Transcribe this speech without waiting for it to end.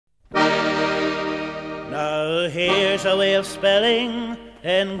Oh, here's a way of spelling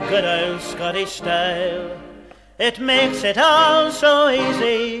in good old Scottish style. It makes it all so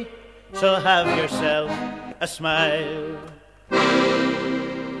easy, so have yourself a smile.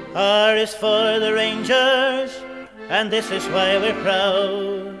 R is for the Rangers, and this is why we're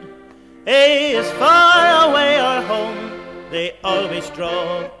proud. A is far away or home, they always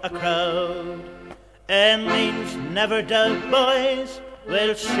draw a crowd. N means never doubt, boys,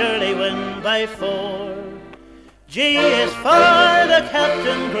 we'll surely win by 4. G is for the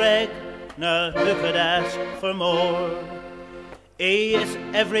Captain Greg, now who could ask for more? E is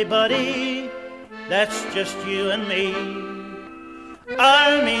everybody, that's just you and me.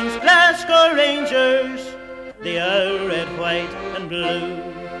 R means Glasgow Rangers, they are red, white and blue.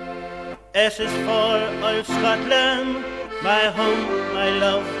 S is for old Scotland, my home, my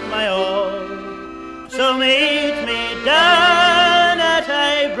love, my all. So meet me down at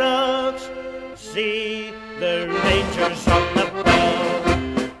Ibrox, see the Rangers on the prowl.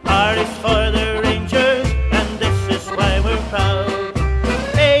 R is for the Rangers, and this is why we're proud.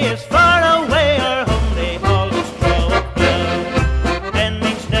 A is far away or home, they always draw a crowd. N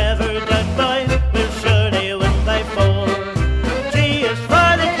means never doubt, boys, we'll surely win by 4. G is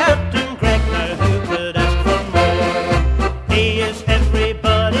for the Captain Greg, now who could ask for more? E is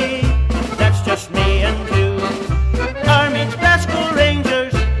everybody, that's just me and you. R means Glasgow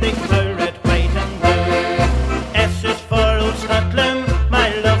Rangers, big blue, red, white and blue. S is for old Scotland, my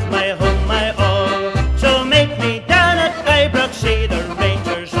love, my home, my all. So make me down at Ibrox, see the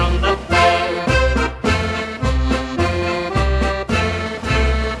Rangers on the prowl.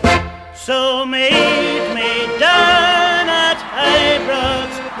 So make